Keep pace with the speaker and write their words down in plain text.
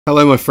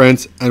Hello my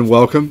friends and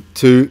welcome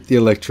to the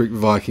Electric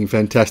Viking.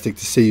 Fantastic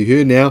to see you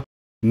here. Now,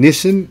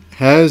 Nissan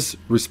has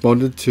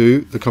responded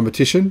to the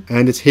competition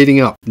and it's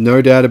heating up.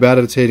 No doubt about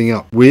it, it's heating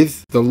up.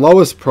 With the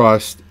lowest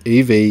priced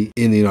EV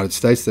in the United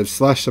States, they've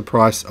slashed the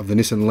price of the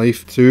Nissan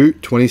Leaf to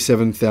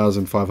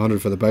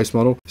 $27,500 for the base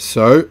model.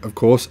 So, of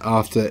course,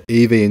 after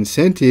EV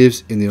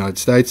incentives in the United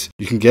States,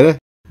 you can get a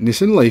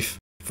Nissan Leaf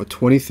for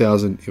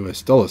 $20,000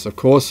 US. Of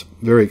course,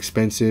 very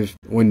expensive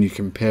when you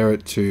compare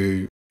it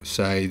to,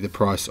 say, the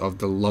price of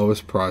the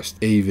lowest priced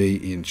EV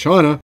in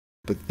China,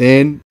 but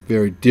then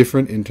very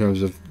different in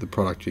terms of the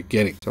product you're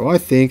getting. So I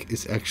think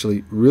it's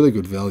actually really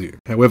good value.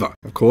 However,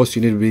 of course,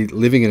 you need to be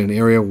living in an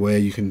area where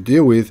you can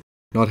deal with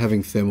not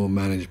having thermal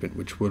management,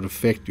 which would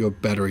affect your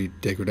battery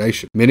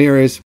degradation. Many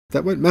areas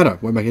that won't matter,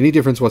 won't make any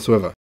difference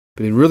whatsoever.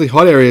 But in really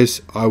hot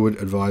areas, I would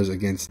advise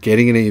against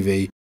getting an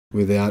EV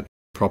without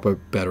proper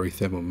battery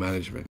thermal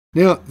management.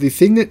 Now, the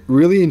thing that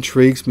really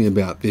intrigues me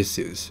about this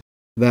is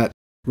that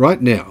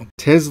right now,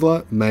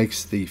 Tesla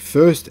makes the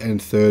first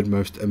and third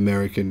most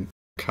American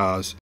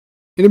cars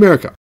in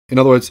America. In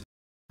other words,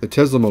 the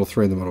Tesla Model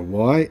 3 and the Model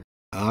Y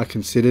are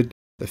considered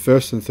the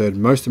first and third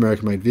most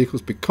American-made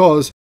vehicles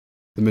because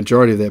the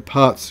majority of their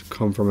parts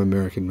come from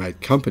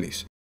American-made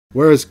companies.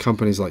 Whereas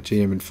companies like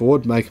GM and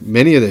Ford make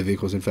many of their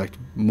vehicles, in fact,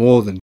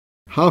 more than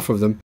half of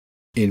them,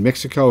 in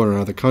Mexico and in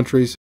other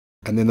countries,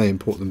 and then they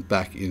import them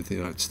back into the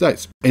United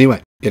States.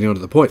 Anyway, getting on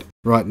to the point.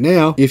 Right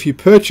now, if you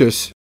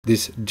purchase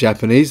this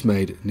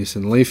Japanese-made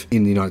Nissan Leaf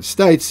in the United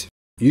States,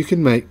 you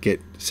can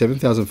get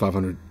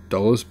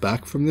 $7,500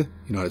 back from the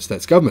United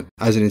States government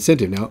as an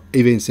incentive. Now,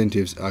 EV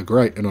incentives are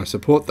great and I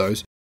support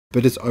those,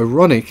 but it's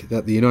ironic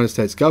that the United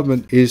States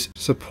government is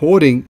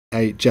supporting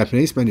a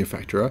Japanese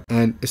manufacturer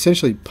and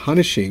essentially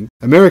punishing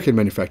American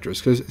manufacturers,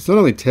 because it's not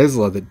only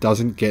Tesla that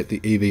doesn't get the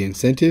EV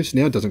incentives,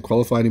 now it doesn't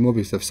qualify anymore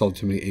because they've sold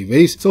too many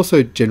EVs, it's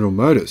also General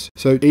Motors.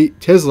 So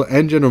Tesla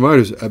and General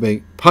Motors are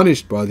being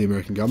punished by the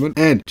American government,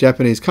 and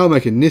Japanese car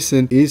maker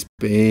Nissan is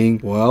being,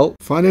 well,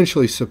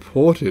 financially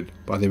supported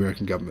by the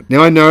American government.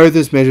 Now, I know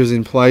there's measures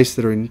in place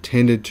that are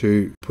intended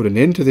to put an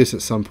end to this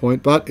at some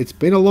point, but it's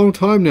been a long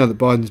time now that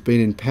Biden's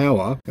been in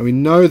power, and we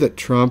know that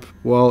Trump,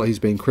 well, he's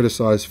been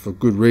criticized for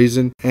good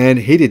reason, and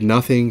he did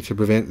nothing to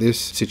prevent this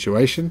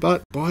situation,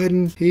 but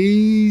Biden,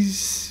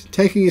 he's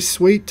taking his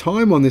sweet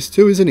time on this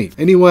too, isn't he?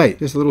 Anyway,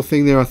 just a little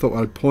thing there I thought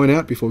I'd point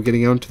out before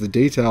getting on to the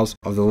details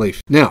of the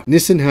Leaf. Now,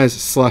 Nissan has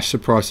slashed the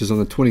prices on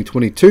the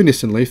 2022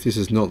 Nissan Leaf. This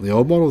is not the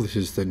old model, this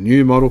is the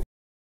new model,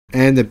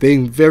 and they're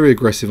being very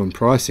aggressive on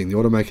pricing. The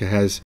automaker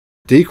has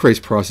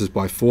decreased prices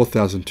by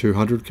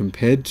 $4,200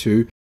 compared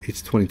to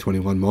its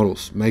 2021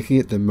 models, making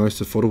it the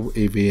most affordable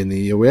EV in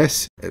the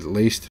US, at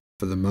least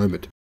for the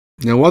moment.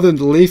 Now, while the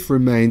Leaf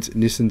remains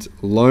Nissan's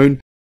lone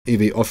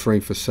EV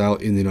offering for sale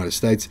in the United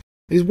States,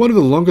 it is one of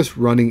the longest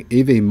running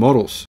EV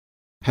models,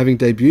 having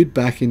debuted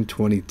back in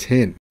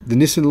 2010. The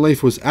Nissan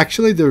Leaf was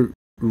actually the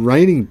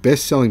reigning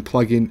best-selling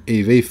plug-in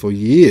EV for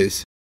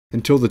years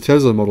until the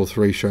Tesla Model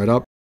 3 showed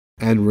up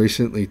and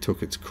recently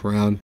took its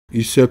crown,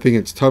 usurping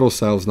its total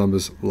sales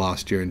numbers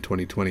last year in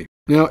 2020.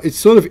 Now, it's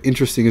sort of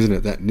interesting, isn't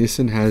it, that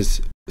Nissan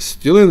has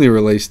still only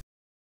released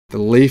the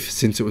Leaf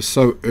since it was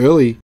so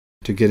early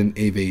to get an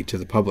EV to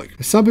the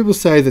public. Some people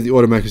say that the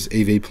automaker's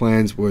EV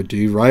plans were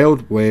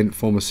derailed when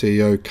former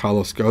CEO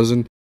Carlos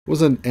Ghosn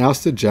was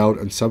ousted, jailed,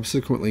 and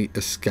subsequently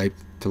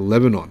escaped to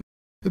Lebanon.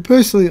 But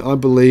personally, I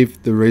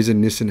believe the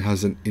reason Nissan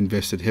hasn't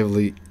invested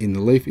heavily in the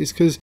Leaf is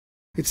because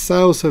its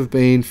sales have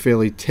been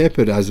fairly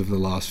tepid as of the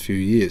last few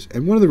years.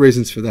 And one of the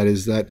reasons for that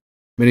is that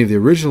many of the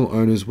original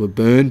owners were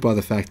burned by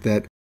the fact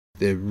that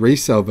their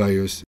resale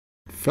values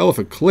fell off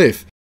a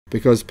cliff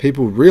because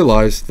people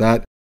realized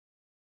that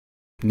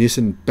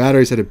Nissan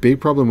batteries had a big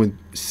problem with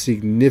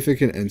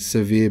significant and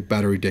severe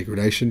battery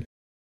degradation,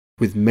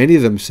 with many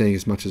of them seeing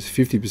as much as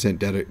 50%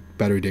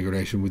 battery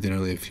degradation within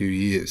only a few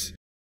years.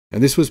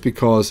 And this was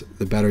because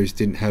the batteries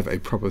didn't have a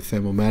proper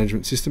thermal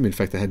management system. In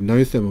fact, they had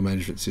no thermal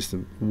management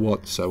system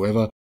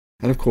whatsoever.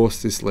 And of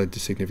course, this led to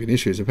significant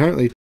issues.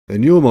 Apparently, the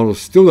newer models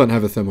still don't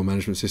have a thermal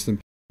management system,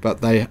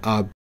 but they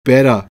are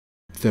better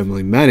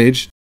thermally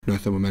managed. No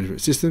thermal management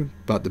system,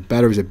 but the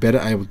batteries are better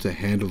able to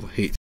handle the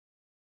heat.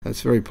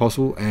 That's very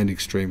possible, and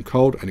extreme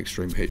cold and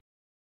extreme heat.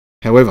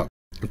 However,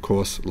 of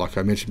course, like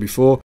I mentioned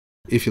before,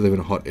 if you live in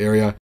a hot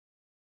area,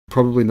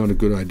 probably not a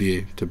good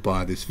idea to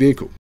buy this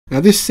vehicle. Now,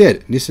 this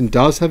said, Nissan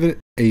does have an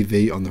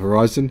EV on the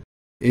horizon.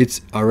 It's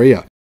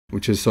Ariya,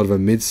 which is sort of a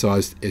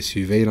mid-sized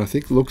SUV, and I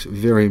think looks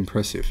very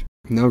impressive.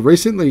 Now,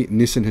 recently,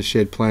 Nissan has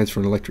shared plans for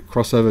an electric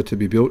crossover to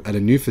be built at a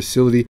new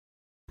facility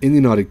in the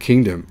United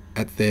Kingdom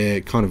at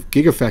their kind of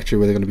gigafactory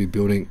where they're going to be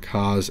building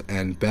cars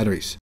and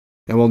batteries.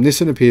 Now, while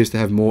Nissan appears to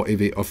have more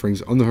EV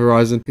offerings on the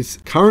horizon, its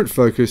current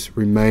focus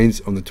remains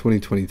on the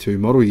 2022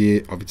 model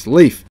year of its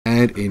Leaf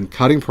and in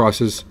cutting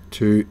prices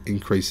to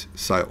increase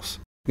sales.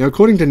 Now,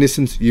 according to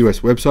Nissan's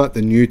US website,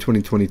 the new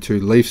 2022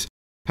 Leafs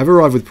have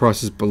arrived with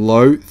prices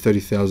below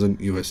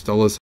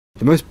 $30,000.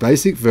 The most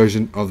basic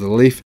version of the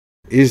Leaf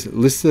is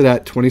listed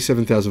at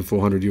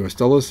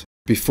 $27,400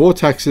 before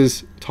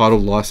taxes, title,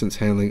 license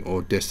handling,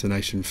 or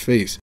destination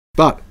fees.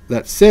 But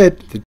that said,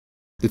 the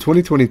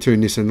 2022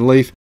 Nissan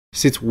Leaf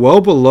sits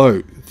well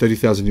below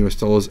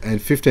 $30,000 and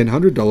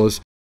 $1,500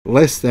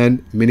 less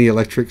than Mini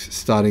Electric's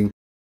starting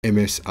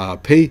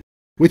MSRP,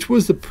 which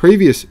was the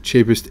previous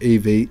cheapest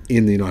EV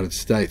in the United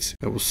States.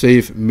 And we'll see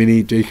if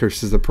Mini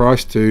decreases the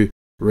price to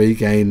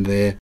regain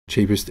their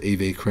cheapest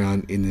EV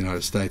crown in the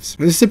United States.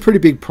 And this is a pretty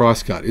big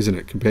price cut, isn't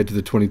it, compared to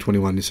the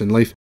 2021 Nissan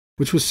Leaf,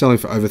 which was selling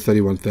for over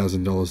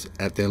 $31,000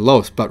 at their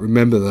lowest. But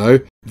remember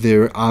though,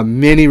 there are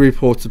many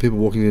reports of people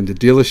walking into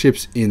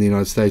dealerships in the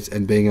United States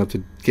and being able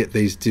to get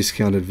these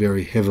discounted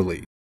very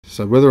heavily.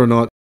 So whether or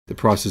not the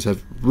prices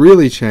have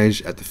really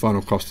changed at the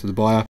final cost to the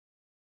buyer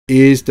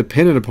is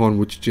dependent upon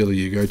which dealer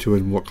you go to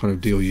and what kind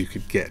of deal you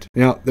could get.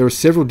 Now, there are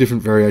several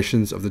different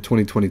variations of the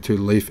 2022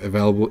 Leaf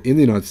available in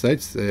the United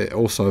States. They're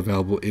also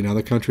available in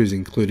other countries,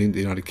 including the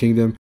United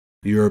Kingdom,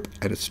 Europe,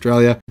 and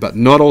Australia, but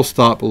not all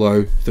start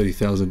below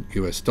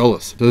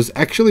 $30,000. So there's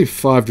actually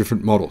 5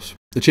 different models.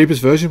 The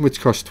cheapest version, which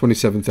costs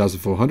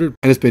 $27,400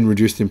 and has been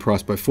reduced in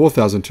price by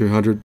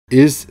 $4,200,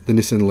 is the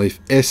Nissan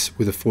Leaf S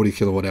with a 40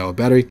 kilowatt hour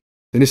battery.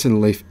 The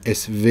Nissan Leaf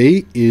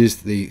SV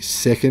is the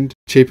second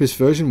cheapest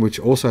version, which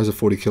also has a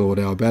 40 kilowatt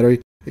hour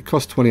battery. It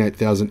costs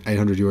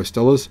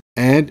 $28,800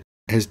 and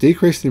has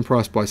decreased in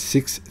price by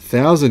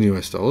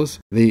 $6,000.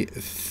 The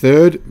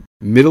third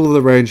middle of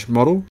the range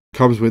model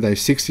comes with a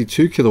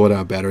 62 kilowatt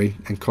hour battery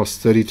and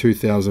costs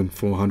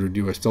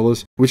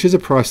 $32,400, which is a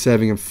price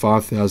saving of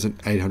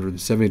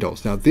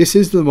 $5,870. Now, this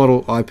is the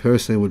model I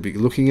personally would be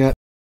looking at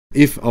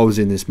if I was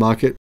in this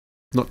market.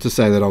 Not to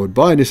say that I would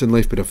buy a Nissan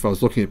Leaf, but if I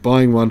was looking at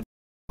buying one,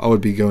 I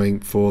would be going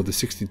for the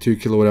 62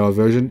 kilowatt hour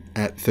version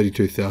at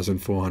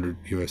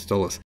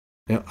 $32,400.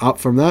 Now, up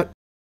from that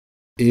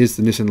is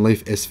the Nissan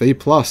Leaf SV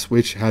Plus,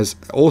 which has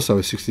also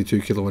a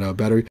 62 kilowatt hour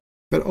battery,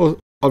 but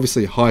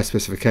obviously high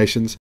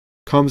specifications,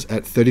 comes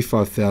at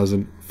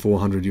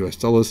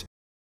 $35,400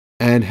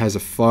 and has a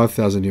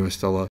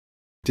 $5,000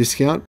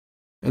 discount.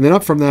 And then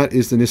up from that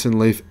is the Nissan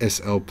Leaf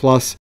SL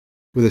Plus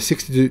with a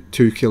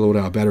 62 kilowatt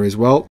hour battery as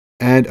well,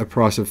 and a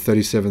price of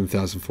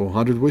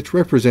 $37,400, which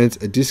represents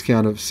a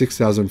discount of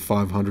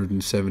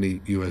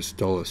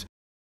 $6,570.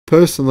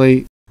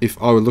 Personally,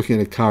 if I were looking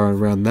at a car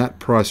around that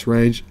price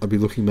range, I'd be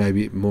looking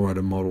maybe more at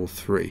a Model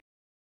 3.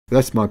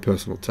 That's my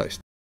personal taste.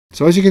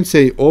 So as you can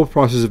see, all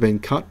prices have been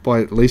cut by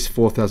at least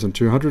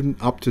 $4,200 and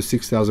up to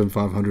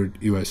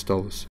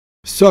 $6,500.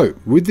 So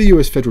with the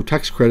US federal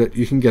tax credit,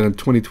 you can get a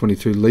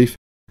 2022 Leaf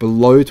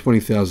below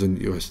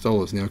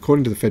 $20,000. Now,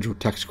 according to the federal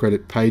tax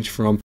credit page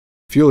from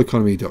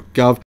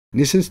fueleconomy.gov,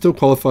 Nissan still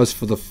qualifies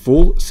for the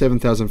full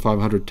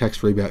 $7,500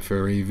 tax rebate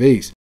for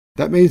EVs.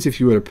 That means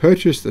if you were to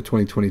purchase the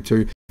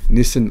 2022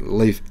 Nissan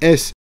Leaf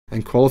S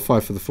and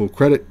qualify for the full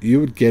credit, you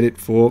would get it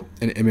for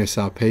an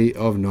MSRP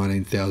of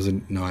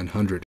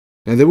 $19,900.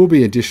 Now, there will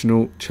be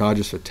additional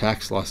charges for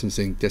tax,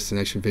 licensing,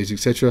 destination fees,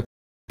 etc.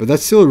 But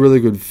that's still a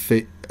really good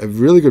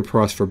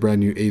price for a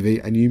brand new EV,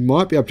 and you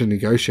might be able to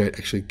negotiate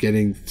actually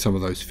getting some of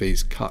those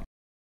fees cut.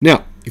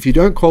 Now, if you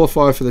don't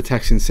qualify for the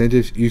tax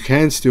incentives, you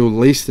can still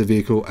lease the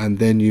vehicle, and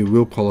then you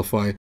will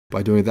qualify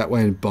by doing it that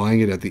way and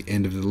buying it at the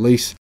end of the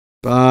lease.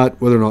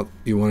 But whether or not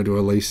you want to do a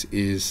lease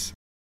is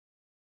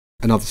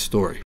another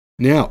story.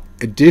 Now,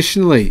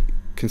 additionally,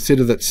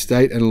 consider that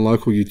state and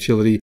local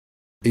utility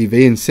EV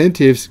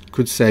incentives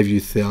could save you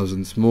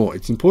thousands more.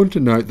 It's important to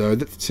note, though,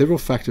 that several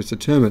factors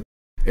determine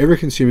every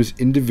consumer's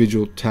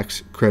individual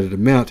tax credit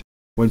amount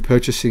when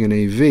purchasing an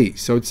EV.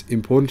 So it's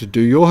important to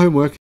do your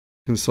homework,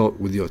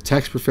 consult with your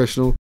tax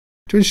professional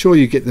to ensure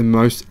you get the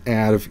most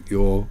out of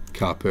your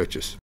car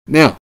purchase.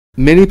 Now,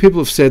 many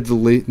people have said the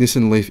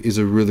Nissan Leaf is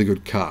a really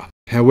good car.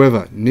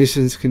 However,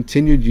 Nissan's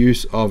continued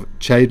use of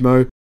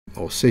CHAdeMO,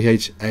 or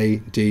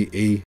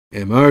CHAdeMO,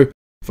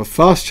 for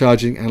fast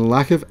charging and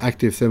lack of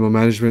active thermal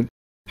management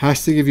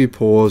has to give you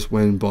pause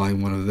when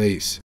buying one of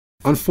these.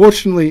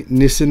 Unfortunately,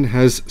 Nissan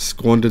has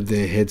squandered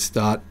their head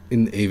start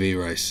in the EV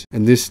race,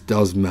 and this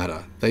does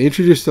matter. They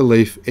introduced the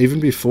Leaf even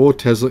before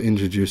Tesla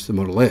introduced the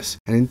Model S,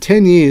 and in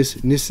 10 years,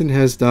 Nissan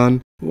has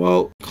done,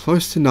 well,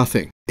 close to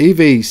nothing.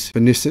 EVs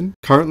for Nissan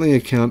currently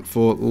account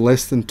for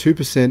less than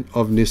 2%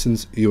 of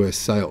Nissan's US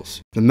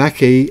sales. The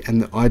Mach-E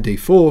and the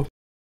ID.4,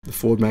 the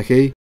Ford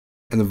Mach-E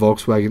and the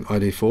Volkswagen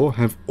ID.4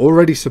 have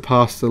already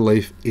surpassed the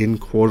Leaf in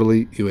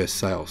quarterly US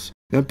sales.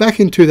 Now, back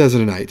in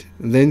 2008,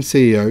 then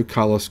CEO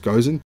Carlos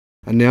Ghosn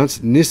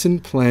announced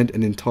Nissan planned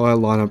an entire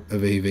lineup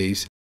of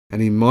EVs,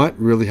 and he might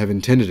really have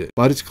intended it,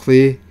 but it's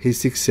clear his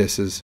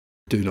successors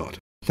do not.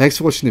 Thanks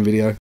for watching the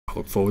video. I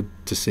look forward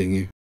to seeing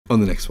you on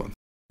the next one.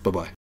 Bye-bye.